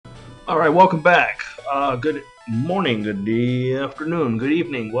All right, welcome back. Good morning, good afternoon, good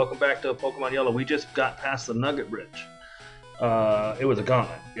evening. Welcome back to Pokemon Yellow. We just got past the Nugget Bridge. It was a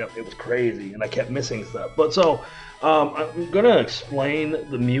gauntlet. Yep, it was crazy, and I kept missing stuff. But so, I'm gonna explain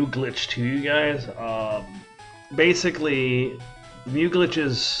the Mew glitch to you guys. Basically, Mew glitch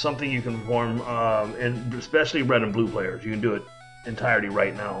is something you can perform, and especially red and blue players. You can do it entirety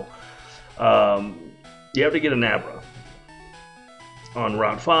right now. You have to get an Abra on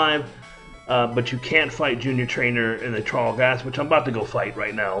Route 5, but you can't fight Junior Trainer in the Trial Gas, which I'm about to go fight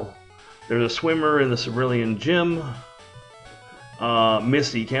right now. There's a swimmer in the Cerulean Gym.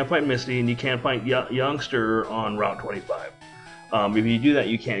 Misty, you can't fight Misty, and you can't fight Youngster on Route 25. If you do that,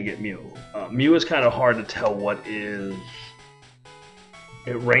 you can't get Mew. Mew is kind of hard to tell what is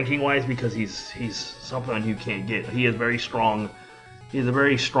ranking-wise because he's something you can't get. He is very strong. He has a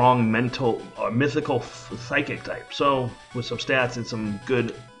very strong mental, mythical, psychic type. So, with some stats and some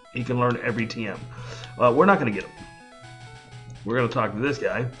good, he can learn every TM. We're not going to get him. We're going to talk to this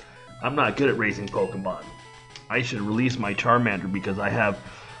guy. I'm not good at raising Pokemon. I should release my Charmander because I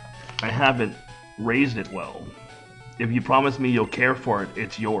haven't raised it well. If you promise me you'll care for it,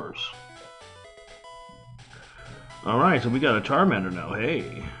 it's yours. Alright, so we got a Charmander now.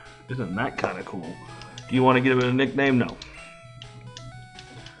 Hey, isn't that kind of cool? Do you want to give it a nickname? No.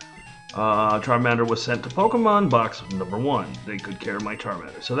 Charmander was sent to Pokemon box number 1. They could carry my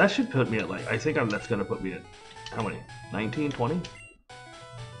Charmander. So that should put me at like, I think that's going to put me at, how many? 19, 20?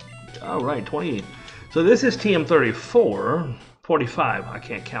 Alright, 20. So this is TM34, 45, I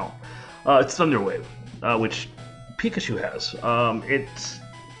can't count. It's Thunder Wave, which Pikachu has.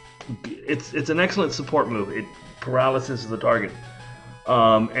 It's an excellent support move. It paralysis the target,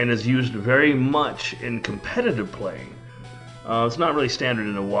 and is used very much in competitive play. It's not really standard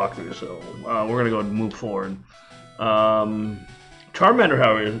in a walkthrough, so we're going to go and move forward. Charmander,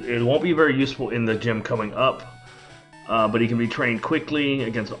 however, it won't be very useful in the gym coming up, but he can be trained quickly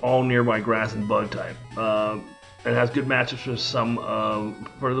against all nearby grass and bug type. It has good matchups for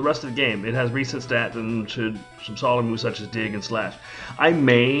for the rest of the game. It has recent stats and some solid moves such as Dig and Slash. I'm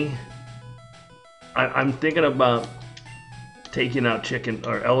thinking about taking out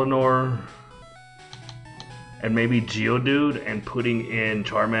Eleanor and maybe Geodude and putting in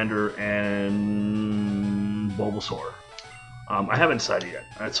Charmander and Bulbasaur. I haven't decided yet.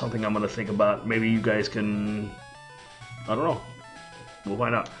 That's something I'm going to think about. Maybe you guys can... I don't know. We'll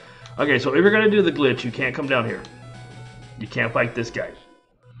find out. Okay, so if you're going to do the glitch, you can't come down here. You can't fight this guy.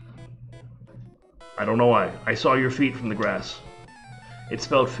 I don't know why. I saw your feet from the grass. It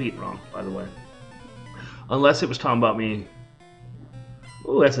spelled feet wrong, by the way. Unless it was talking about me...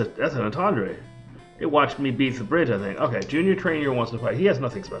 Ooh, that's an Antandre. It watched me beat the bridge, I think. Okay, Junior Trainer wants to fight. He has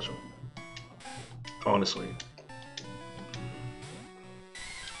nothing special. Honestly.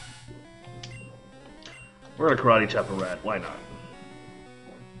 We're gonna karate chop a rat. Why not?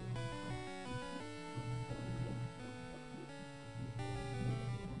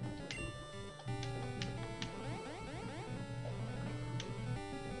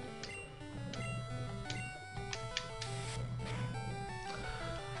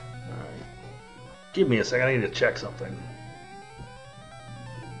 Give me a second, I need to check something.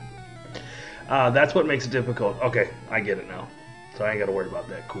 That's what makes it difficult. Okay, I get it now. So I ain't gotta worry about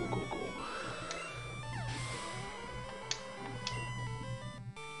that. Cool, cool, cool.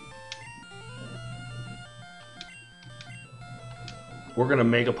 We're gonna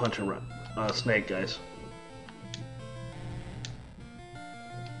Mega Punch a snake, guys.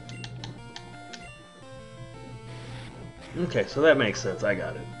 Okay, so that makes sense. I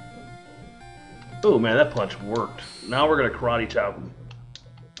got it. Oh man, that punch worked. Now we're gonna karate chop him.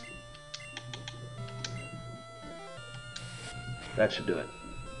 That should do it.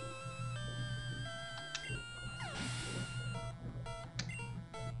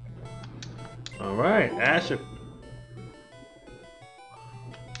 Alright, Ash.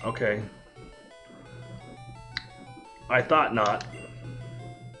 Okay. I thought not.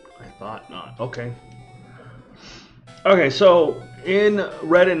 I thought not. Okay. Okay, so in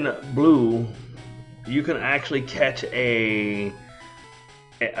red and blue, you can actually catch a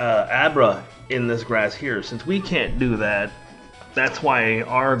Abra in this grass here. Since we can't do that, that's why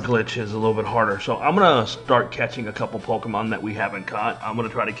our glitch is a little bit harder. So I'm going to start catching a couple Pokemon that we haven't caught. I'm going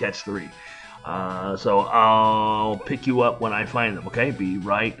to try to catch 3. So I'll pick you up when I find them, okay? Be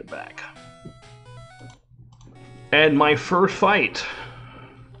right back. And my first fight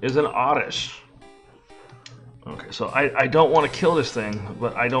is an Oddish. Okay, so I don't want to kill this thing,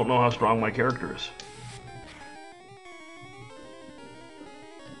 but I don't know how strong my character is.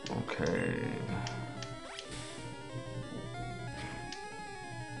 Okay.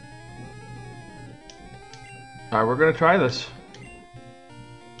 Alright, we're gonna try this.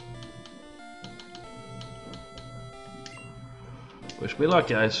 Wish me luck,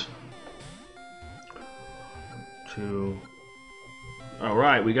 guys. 2.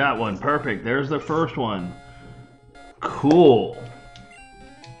 Alright, we got one. Perfect. There's the first one. Cool.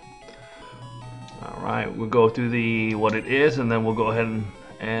 Alright, we'll go through the what it is, and then we'll go ahead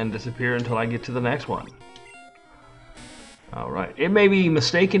and disappear until I get to the next one. Alright, it may be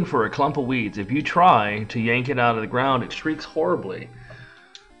mistaken for a clump of weeds. If you try to yank it out of the ground, it shrieks horribly.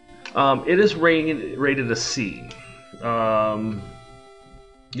 It is rated a C.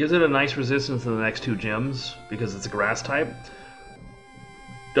 Gives it a nice resistance to the next 2 gyms because it's a grass type.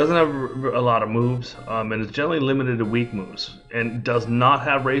 Doesn't have a lot of moves, and is generally limited to weak moves. And does not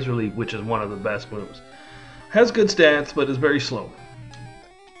have Razor Leaf, which is one of the best moves. Has good stats, but is very slow.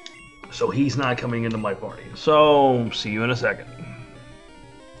 So he's not coming into my party. So, see you in a second.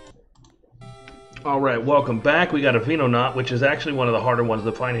 Alright, welcome back. We got a Venonat, which is actually one of the harder ones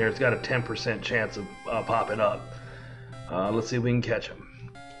to find here. It's got a 10% chance of popping up. Let's see if we can catch him.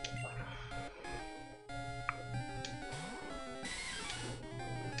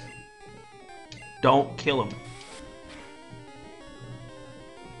 Don't kill him.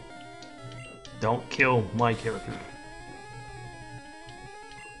 Don't kill my character.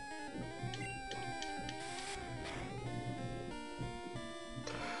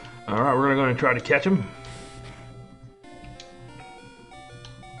 Alright, we're going to try to catch him.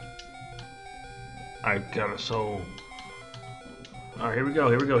 I got a soul. Alright, here we go,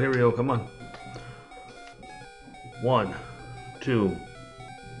 here we go, here we go, come on. 1, 2.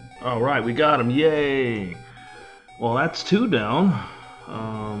 Alright, we got him, yay! Well, that's 2 down.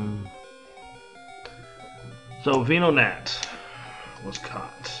 So, Venonat was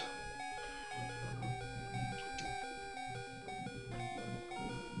caught.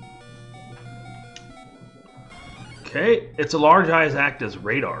 Okay, its large eyes act as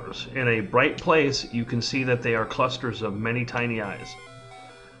radars. In a bright place, you can see that they are clusters of many tiny eyes.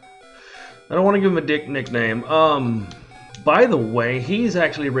 I don't want to give him a nickname. By the way, he's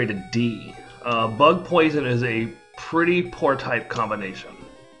actually rated D. Bug Poison is a pretty poor type combination.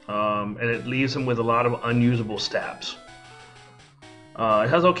 And it leaves him with a lot of unusable stats. It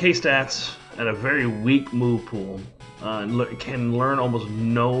has okay stats and a very weak move pool. It can learn almost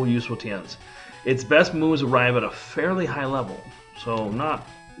no useful TNs. Its best moves arrive at a fairly high level, so not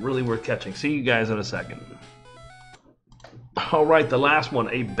really worth catching. See you guys in a second. Alright, the last one,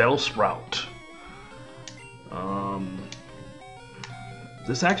 a Bellsprout.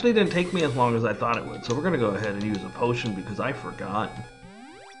 This actually didn't take me as long as I thought it would, so we're going to go ahead and use a potion because I forgot.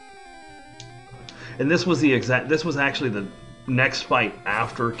 And this was actually the next fight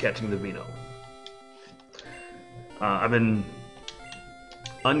after catching the Veno. I've been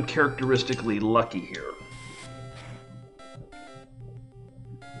uncharacteristically lucky here.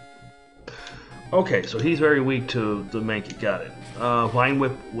 Okay, so he's very weak to the Mankey. Got it. Vine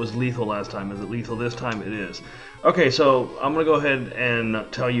Whip was lethal last time. Is it lethal this time? It is. Okay, so I'm going to go ahead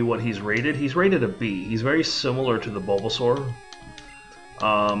and tell you what he's rated. He's rated a B. He's very similar to the Bulbasaur.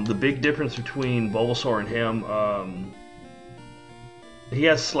 The big difference between Bulbasaur and him, he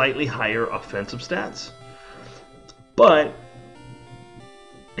has slightly higher offensive stats. But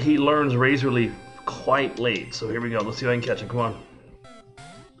he learns Razor Leaf quite late. So here we go. Let's see if I can catch him. Come on.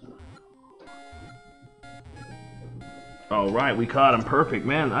 Alright, we caught him. Perfect.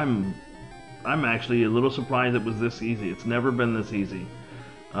 Man, I'm actually a little surprised it was this easy. It's never been this easy.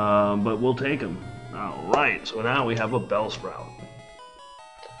 But we'll take him. Alright, so now we have a Bellsprout.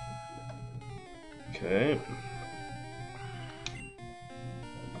 Okay.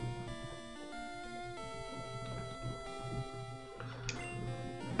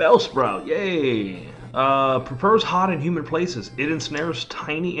 Bellsprout, yay! Prefers hot and humid places. It ensnares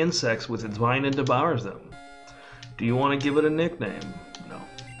tiny insects with its vine and devours them. Do you want to give it a nickname? No.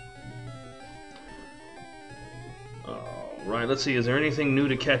 Alright, let's see. Is there anything new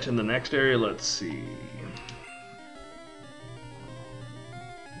to catch in the next area? Let's see.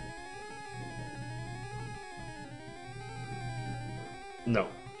 No.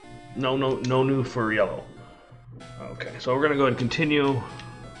 No new for yellow. Okay, so we're going to go ahead and continue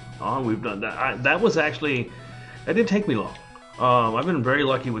on. We've done that. That was actually... That didn't take me long. I've been very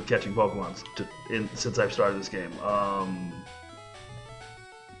lucky with catching Pokemon since I've started this game.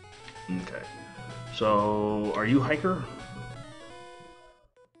 Okay. So, are you Hiker?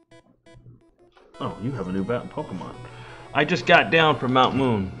 Oh, you have a new Pokemon. I just got down from Mount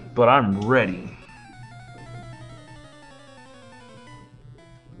Moon, but I'm ready.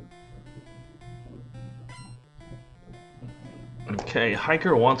 Okay,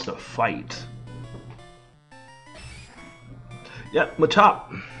 Hiker wants to fight. Yep,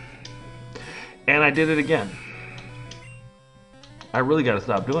 Machop. And I did it again. I really gotta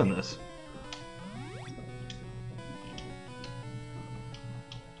stop doing this.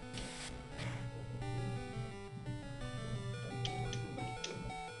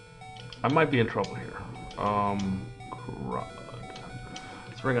 I might be in trouble here. Crud.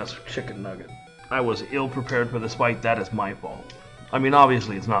 Let's bring out some chicken nugget. I was ill prepared for this fight. That is my fault. I mean,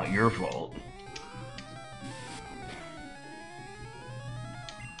 obviously, it's not your fault.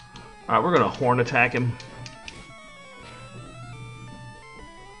 Alright, we're gonna horn attack him.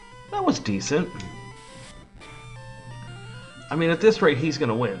 That was decent. I mean, at this rate, he's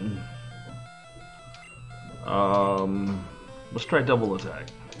gonna win. Let's try double attack.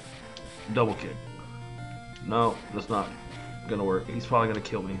 Double kick. No, that's not gonna work. He's probably gonna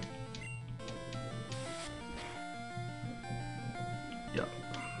kill me. Yep.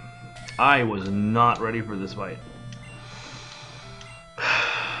 I was not ready for this fight.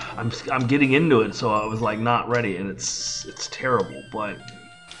 I'm getting into it, so I was like not ready, and it's terrible, but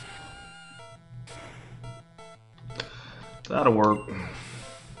that'll work.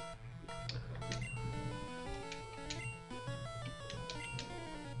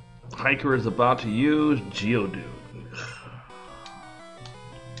 Hiker is about to use Geodude.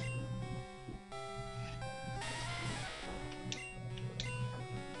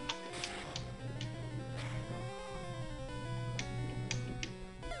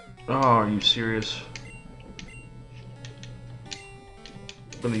 Oh, are you serious?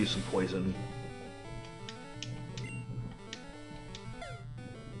 I'm gonna use some poison.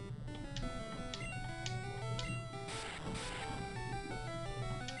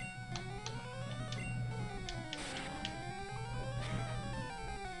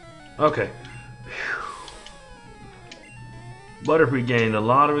 Okay. Butterfree gained a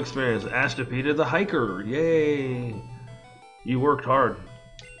lot of experience. Ash defeated the Hiker. Yay! You worked hard.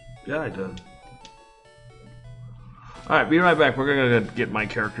 Yeah, I did. Alright, be right back. We're gonna get my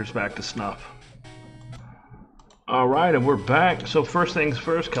characters back to snuff. Alright, and we're back. So first things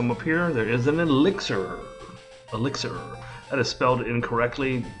first, come up here. There is an elixir. Elixir. That is spelled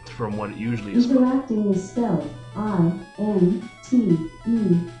incorrectly from what it usually is spelled. Interacting is spelled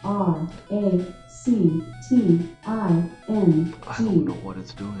I-N-T-E-R-A-C-T-I-N-G. I don't know what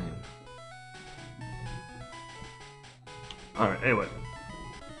it's doing. Alright, anyway.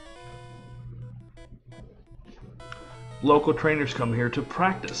 Local trainers come here to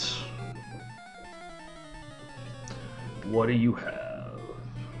practice. What do you have?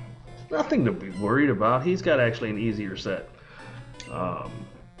 Nothing to be worried about. He's got actually an easier set. So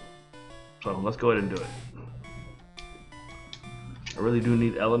let's go ahead and do it. I really do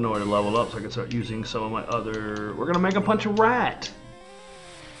need Eleanor to level up so I can start using some of my other... We're gonna make a punch a rat!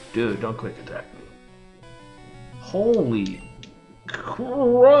 Dude, don't quick attack me. Holy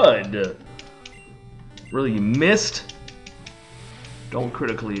crud! Really, you missed? Don't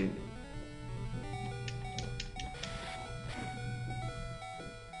critically...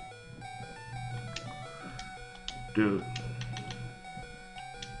 Dude.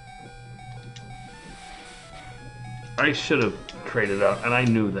 I should have traded out, and I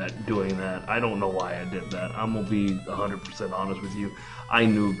knew that doing that. I don't know why I did that. I'm gonna be 100% honest with you. I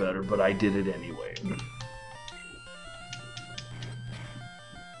knew better, but I did it anyway.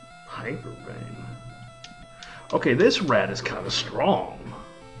 Hyper Rain. Okay, this rat is kind of strong.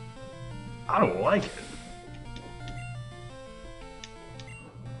 I don't like it.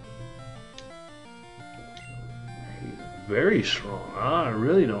 He's very strong. I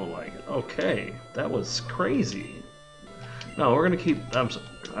really don't like it. Okay, that was crazy. No, we're gonna keep... I'm sorry,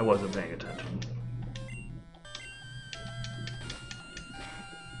 I wasn't paying attention.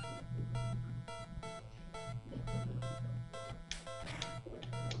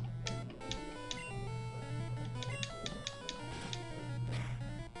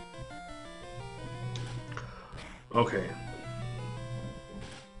 Okay.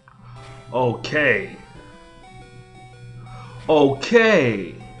 Okay.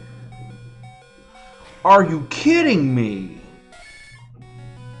 Okay. Are you kidding me?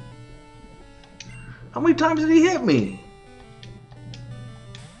 How many times did he hit me?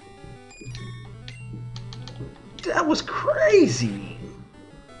 That was crazy.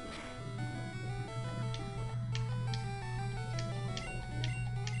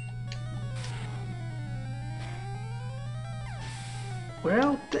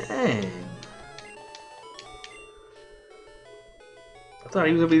 Well, dang. I thought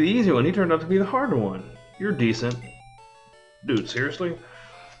he was going to be the easy one. He turned out to be the harder one. You're decent. Dude, seriously?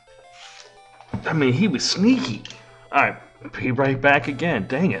 I mean, he was sneaky. Alright, be right back again.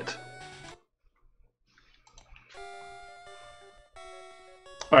 Dang it.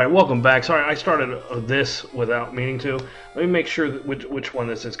 All right, welcome back. Sorry, I started this without meaning to. Let me make sure that which one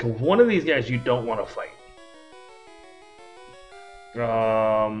this is, because one of these guys you don't want to fight.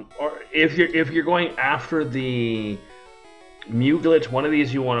 Or if you're going after the Mew glitch, one of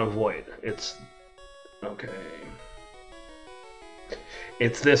these you want to avoid. It's okay.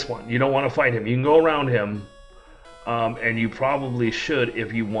 It's this one. You don't want to fight him. You can go around him, and you probably should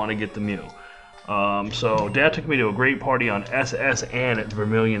if you want to get the Mew. So Dad took me to a great party on SS and at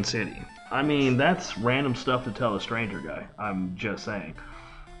Vermilion City. I mean, that's random stuff to tell a stranger guy. I'm just saying.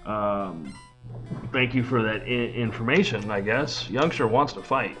 Thank you for that information, I guess. Youngster wants to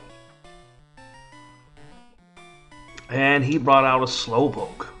fight. And he brought out a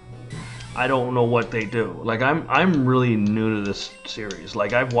Slowpoke. I don't know what they do. Like, I'm really new to this series.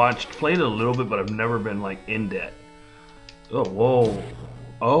 Like, I've played it a little bit, but I've never been, like, in debt. Oh, whoa.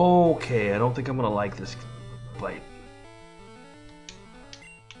 Okay, I don't think I'm gonna like this fight.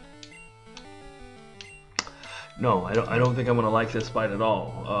 No, I don't think I'm gonna like this fight at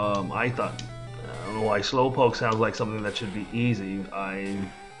all. I don't know why Slowpoke sounds like something that should be easy.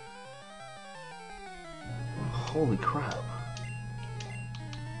 Holy crap.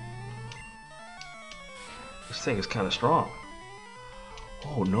 This thing is kind of strong.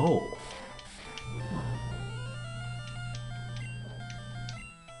 Oh no.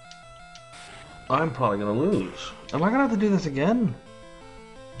 I'm probably gonna lose. Am I gonna have to do this again?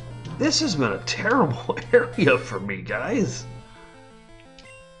 This has been a terrible area for me, guys.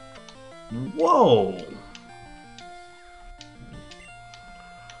 Whoa.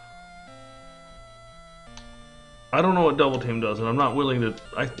 I don't know what Double Team does, and I'm not willing to...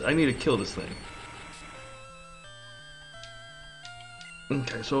 I need to kill this thing.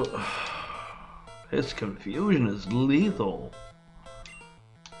 Okay, so... His confusion is lethal.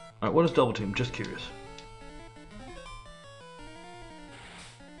 Alright, what is Double Team? Just curious.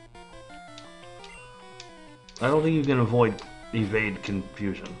 I don't think you can evade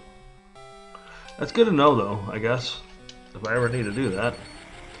confusion. That's good to know, though, I guess. If I ever need to do that.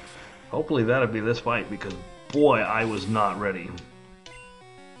 Hopefully that'll be this fight, because boy, I was not ready.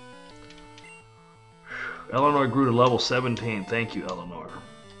 Eleanor grew to level 17. Thank you, Eleanor.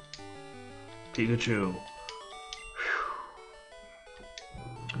 Pikachu.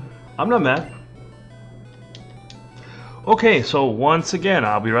 I'm not mad. Okay, so once again,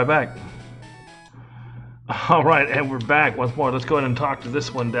 I'll be right back. Alright, and we're back once more. Let's go ahead and talk to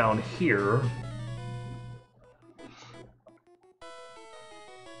this one down here.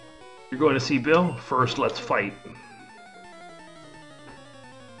 You're going to see Bill? First, let's fight.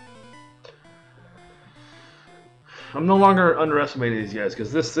 I'm no longer underestimating these guys,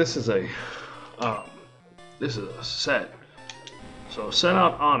 because this is a set. So send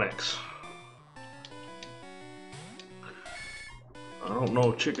out Onyx. I don't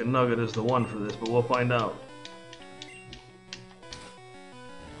know if Chicken Nugget is the one for this, but we'll find out.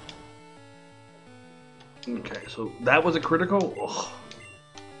 Okay, so that was a critical. Ugh.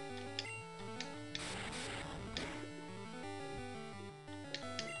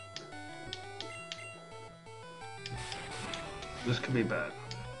 This could be bad.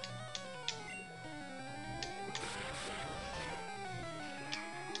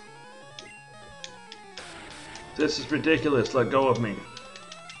 This is ridiculous. Let go of me.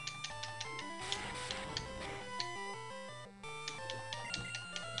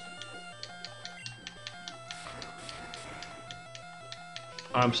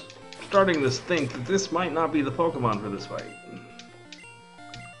 I'm starting to think that this might not be the Pokemon for this fight.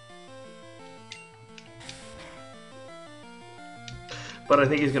 But I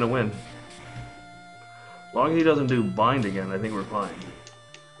think he's going to win. As long as he doesn't do bind again, I think we're fine.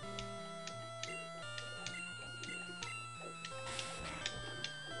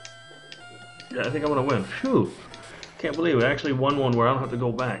 Yeah, I think I'm going to win. Phew! Can't believe we actually won one where I don't have to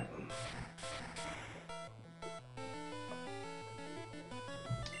go back.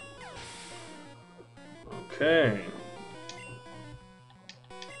 Okay.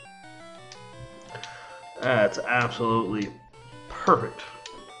 That's absolutely perfect.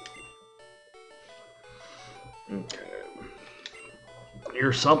 Okay.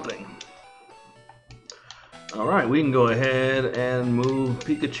 Here's something. Alright, we can go ahead and move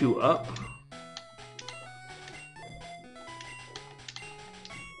Pikachu up.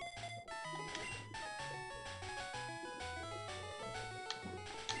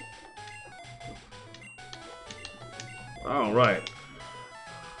 Alright.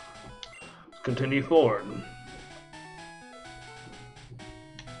 Let's continue forward.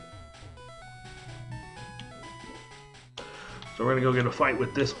 So we're going to go get a fight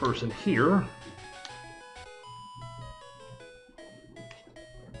with this person here.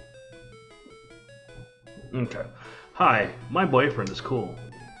 Okay. Hi, my boyfriend is cool.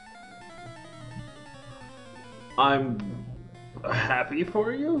 I'm happy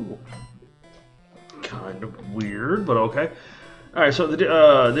for you. Kind of weird, but okay. All right, so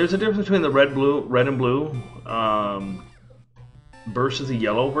there's a difference between the red and blue versus the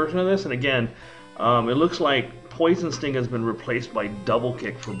yellow version of this, and again, it looks like Poison Sting has been replaced by Double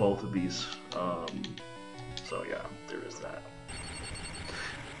Kick for both of these. So yeah, there is that.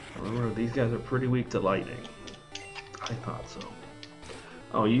 Remember, these guys are pretty weak to lightning. I thought so.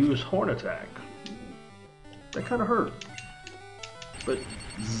 Oh, you use Horn Attack. That kind of hurt. But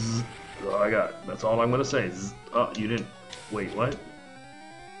zzz, all I got. That's all I'm gonna say. Zzz. Oh, you didn't. Wait, what?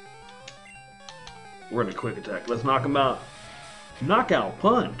 We're gonna quick attack. Let's knock him out. Knockout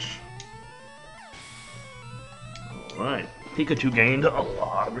punch. All right. Pikachu gained a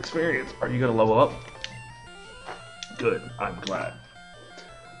lot of experience. Are you gonna level up? Good. I'm glad.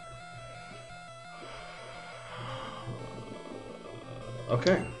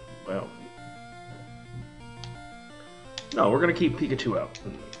 Okay. Well. No, we're gonna keep Pikachu out.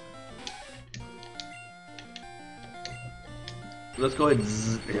 Let's go ahead and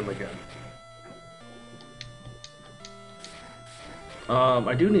zzz him again.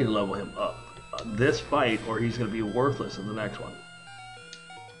 I do need to level him up this fight, or he's gonna be worthless in the next one.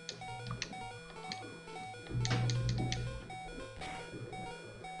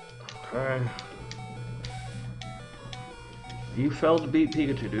 Okay. You failed to beat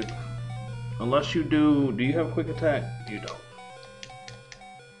Pikachu, dude. Unless you do... Do you have quick attack? You don't.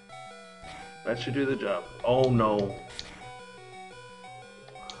 That should do the job. Oh, no.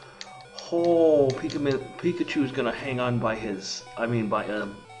 Oh, Pikachu's gonna hang on by his... I mean, by a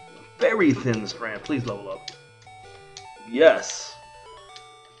very thin strand. Please level up. Yes.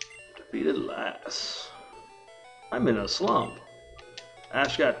 Defeated last. I'm in a slump.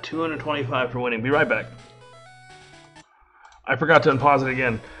 Ash got 225 for winning. Be right back. I forgot to unpause it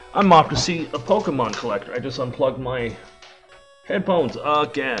again. I'm off to see a Pokemon collector. I just unplugged my headphones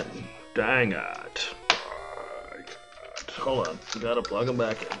again. Dang it. Hold on. We gotta plug them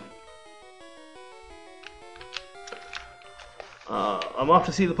back in. I'm off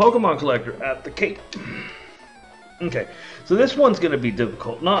to see the Pokemon collector at the Cape. Okay, so this one's gonna be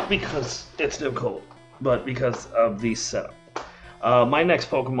difficult. Not because it's difficult, but because of the setup. My next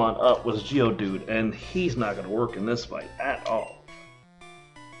Pokemon up was Geodude, and he's not gonna work in this fight at all.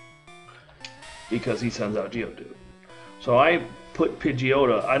 Because he sends out Geodude. So I put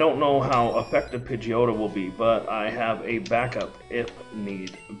Pidgeotto. I don't know how effective Pidgeotto will be, but I have a backup if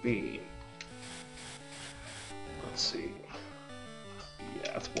need be. Let's see.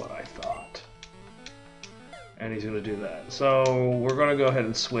 Yeah, that's what I thought. And he's going to do that. So we're going to go ahead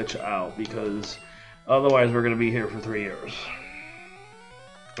and switch out, because otherwise we're going to be here for 3 years.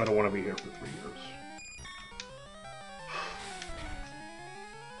 I don't want to be here for 3 years.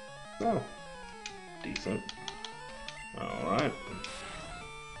 Oh. Decent. Alright.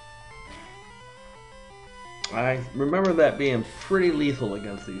 I remember that being pretty lethal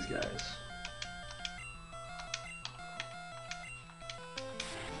against these guys.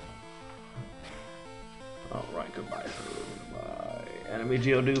 Alright, goodbye, sir. Goodbye. Enemy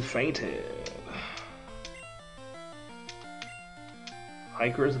Geodude fainted.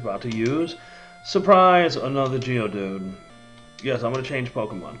 Hiker is about to use. Surprise! Another Geodude. Yes, I'm going to change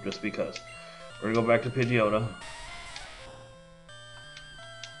Pokemon, just because. We're going to go back to Pidgeotto.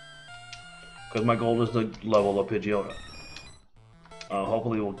 Because my goal is to level up Pidgeotto.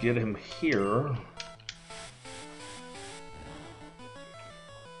 Hopefully we'll get him here.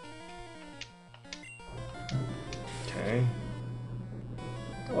 Okay.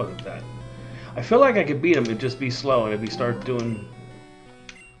 That wasn't that. I feel like I could beat him, it'd just be slow, and if he starts doing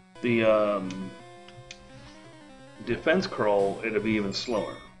the defense curl, it'd be even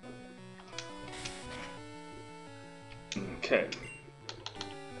slower. Okay.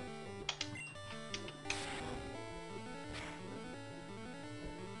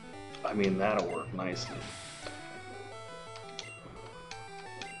 I mean, that'll work nicely.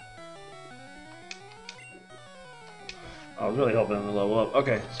 I was really hoping to level up.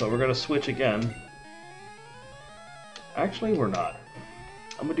 Okay, so we're gonna switch again. Actually, we're not.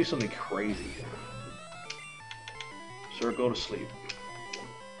 I'm gonna do something crazy. Sir, go to sleep.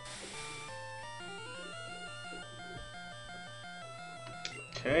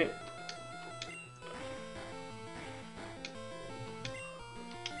 Okay.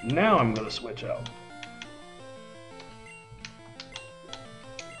 Now I'm going to switch out.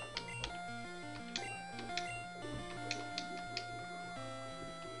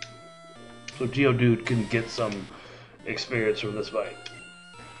 So Geodude can get some experience from this fight.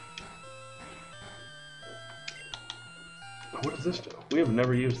 does this do? We have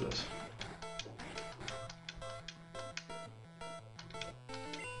never used this.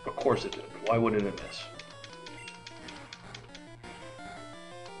 Of course it did. Why wouldn't it miss?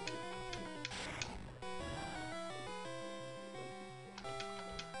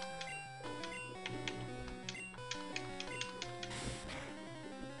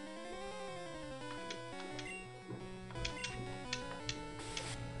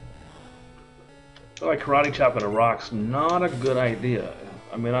 Like karate chopping a rock's not a good idea.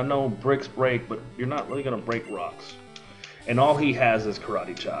 I mean, I know bricks break, but you're not really gonna break rocks. And all he has is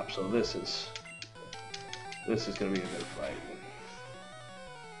karate chop, so this is gonna be a good fight.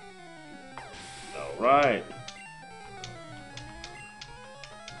 All right.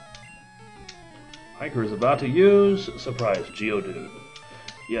 Hiker is about to use surprise Geodude.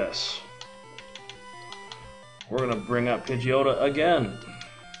 Yes. We're gonna bring up Pidgeotto again.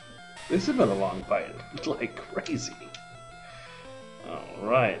 This has been a long fight. It's like crazy.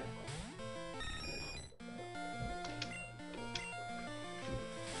 Alright.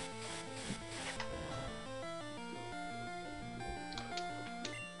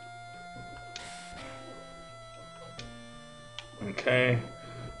 Okay.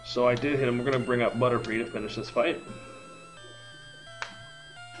 So I did hit him. We're going to bring up Butterfree to finish this fight.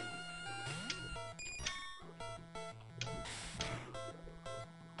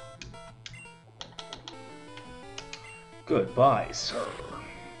 Goodbye, sir.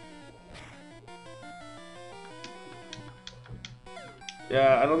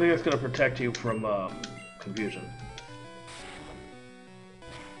 Yeah, I don't think it's going to protect you from confusion.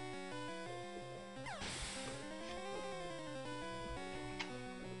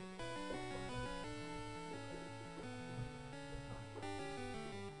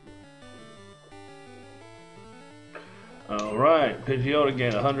 Alright, Pidgeotto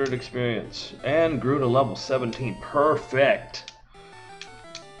gained 100 experience and grew to level 17. Perfect!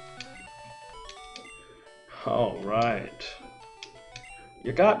 Alright.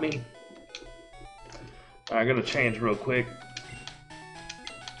 You got me. I'm gonna change real quick.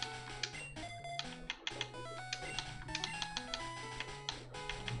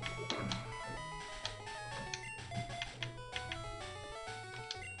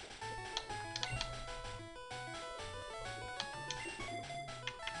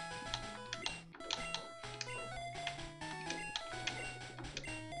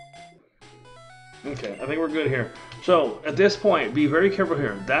 Okay, I think we're good here. So, at this point, be very careful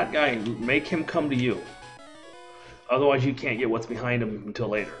here. That guy, make him come to you. Otherwise, you can't get what's behind him until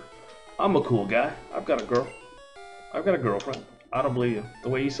later. I'm a cool guy. I've got a girl. I've got a girlfriend. I don't believe you. The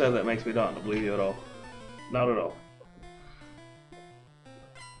way you said that makes me not believe you at all. Not at all.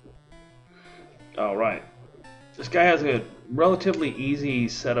 Alright. This guy has a relatively easy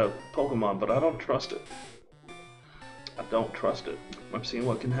set of Pokemon, but I don't trust it. I don't trust it. I've seen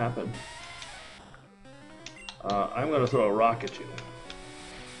what can happen. I'm going to throw a rock at you.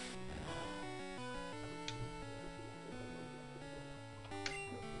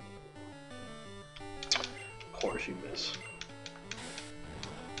 Of course you miss.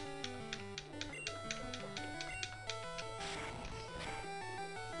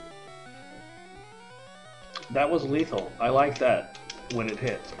 That was lethal. I like that when it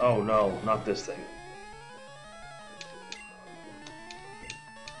hits. Oh no, not this thing.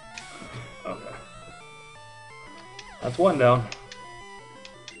 Okay. That's one down.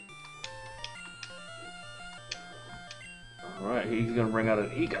 Alright, he's going to bring out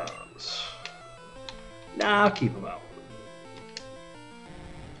an Econs. Nah, I'll keep him out.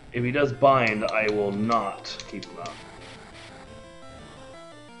 If he does bind, I will not keep him out.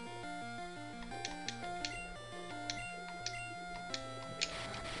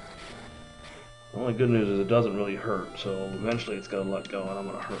 The only good news is it doesn't really hurt, so eventually it's going to let go and I'm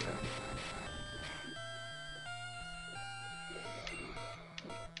going to hurt him.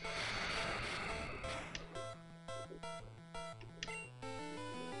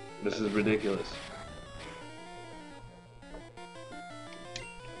 This is ridiculous.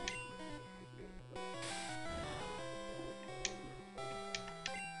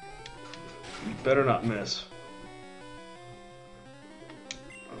 You better not miss.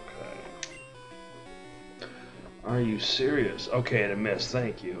 Okay. Are you serious? Okay, to miss.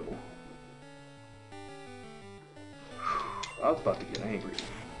 Thank you. I was about to get angry.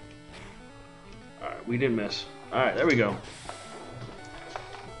 Alright, we did miss. Alright, there we go.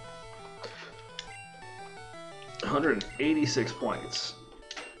 186 points.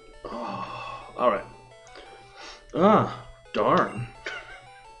 Oh, alright. Ah, darn.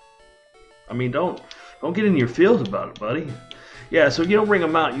 I mean, don't get in your feels about it, buddy. Yeah, so if you don't bring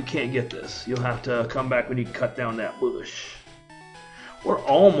them out, you can't get this. You'll have to come back when you cut down that bush. We're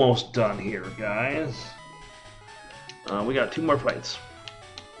almost done here, guys. We got 2 more fights.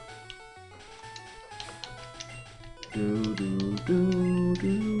 We're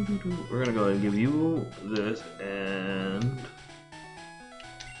gonna go ahead and give you this and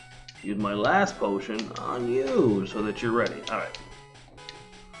use my last potion on you so that you're ready. Alright.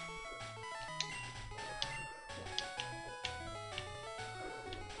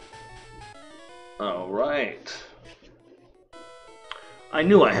 Alright. I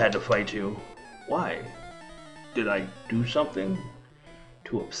knew I had to fight you. Why? Did I do something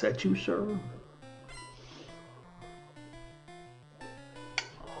to upset you, sir?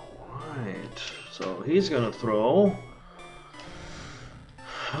 Alright. So he's gonna throw...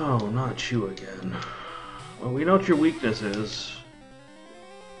 Oh, not you again. Well, we know what your weakness is.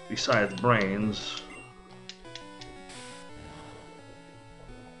 Besides brains.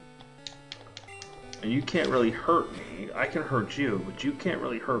 And you can't really hurt me. I can hurt you, but you can't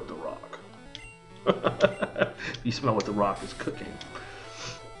really hurt the rock. You smell what the rock is cooking.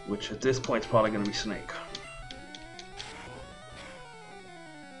 Which at this point is probably going to be Snake.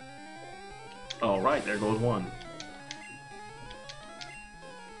 Alright, there goes one.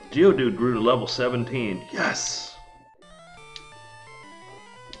 Geodude grew to level 17. Yes!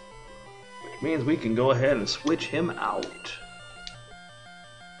 Which means we can go ahead and switch him out.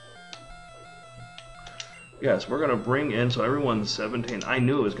 Yes, we're going to bring in, so everyone's 17. I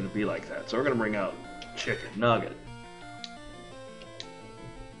knew it was going to be like that. So we're going to bring out Chicken Nugget.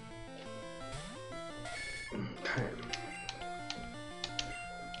 Okay.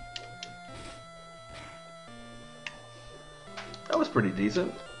 That was pretty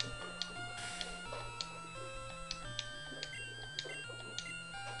decent.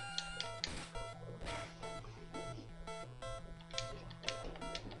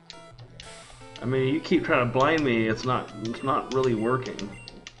 I mean, you keep trying to blind me, it's not really working.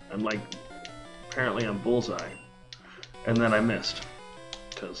 I'm like, apparently I'm bullseye. And then I missed.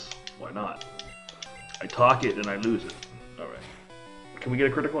 Because, why not? I talk it and I lose it. Alright. Can we get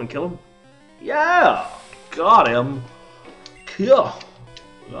a critical and kill him? Yeah! Got him! Kill!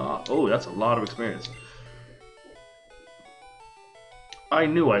 Oh, that's a lot of experience. I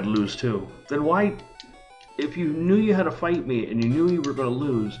knew I'd lose too. Then why, if you knew you had to fight me and you knew you were going to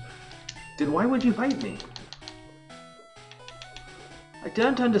lose, then why would you fight me? I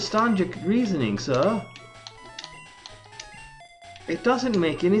don't understand your reasoning, sir. It doesn't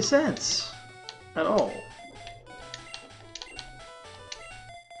make any sense. At all.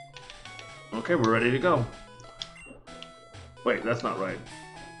 Okay, we're ready to go. Wait, that's not right.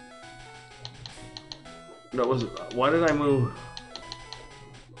 That was... Why did I move...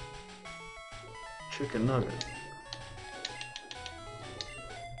 Chicken Nugget?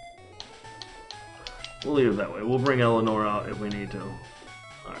 We'll leave it that way. We'll bring Eleanor out if we need to.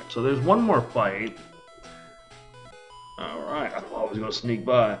 Alright, so there's one more fight. Alright, I thought I was going to sneak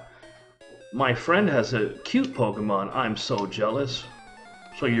by. My friend has a cute Pokemon. I'm so jealous.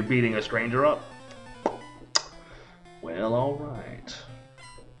 So you're beating a stranger up? Well, alright.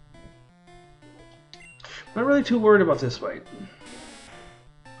 Not really too worried about this fight.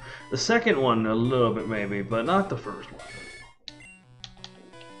 The second one, a little bit maybe, but not the first one.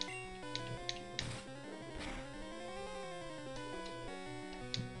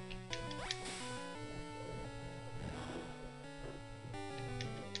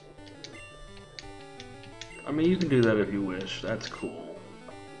 I mean, you can do that if you wish. That's cool.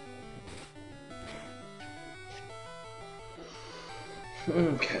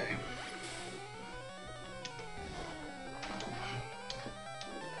 Okay.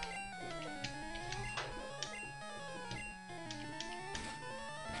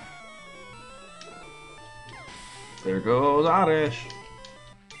 There goes Oddish.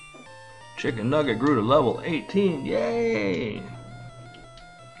 Chicken Nugget grew to level 18. Yay!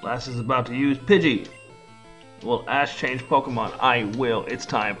 Lass is about to use Pidgey. Will Ash change Pokemon? I will. It's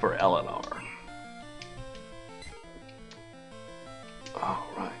time for Eleanor.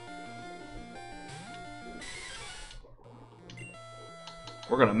 Alright.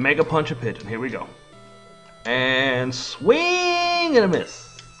 We're gonna Mega Punch a Pigeon. Here we go. And swing and a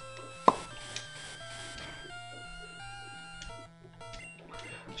miss.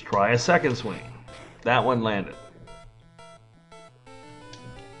 Let's try a second swing. That one landed.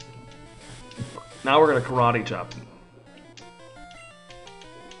 Now we're going to karate chop him.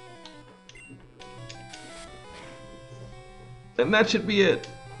 And that should be it.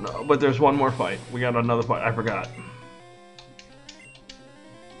 No, but there's one more fight. We got another fight. I forgot.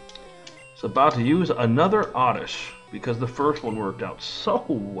 It's about to use another Oddish because the first one worked out so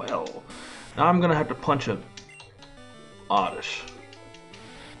well. Now I'm going to have to punch an Oddish.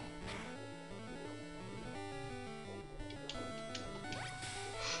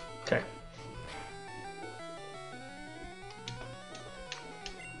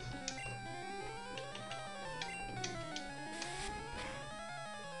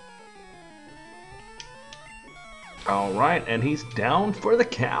 Alright, and he's down for the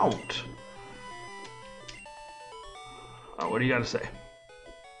count. What do you got to say?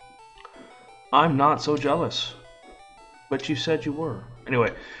 I'm not so jealous. But you said you were.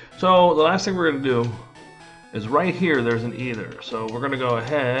 Anyway, so the last thing we're going to do is right here there's an either. So we're going to go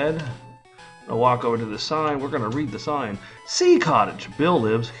ahead and walk over to the sign. We're going to read the sign. Sea Cottage. Bill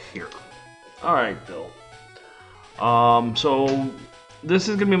lives here. Alright, Bill. So this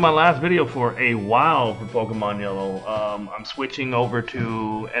is going to be my last video for a while for Pokemon Yellow. I'm switching over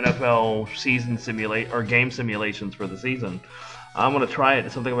to NFL season simulate or game simulations for the season. I'm going to try it.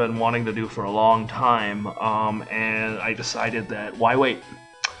 It's something I've been wanting to do for a long time, and I decided that why wait?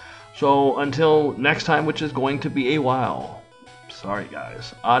 So until next time, which is going to be a while. Sorry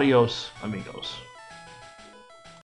guys. Adios, amigos.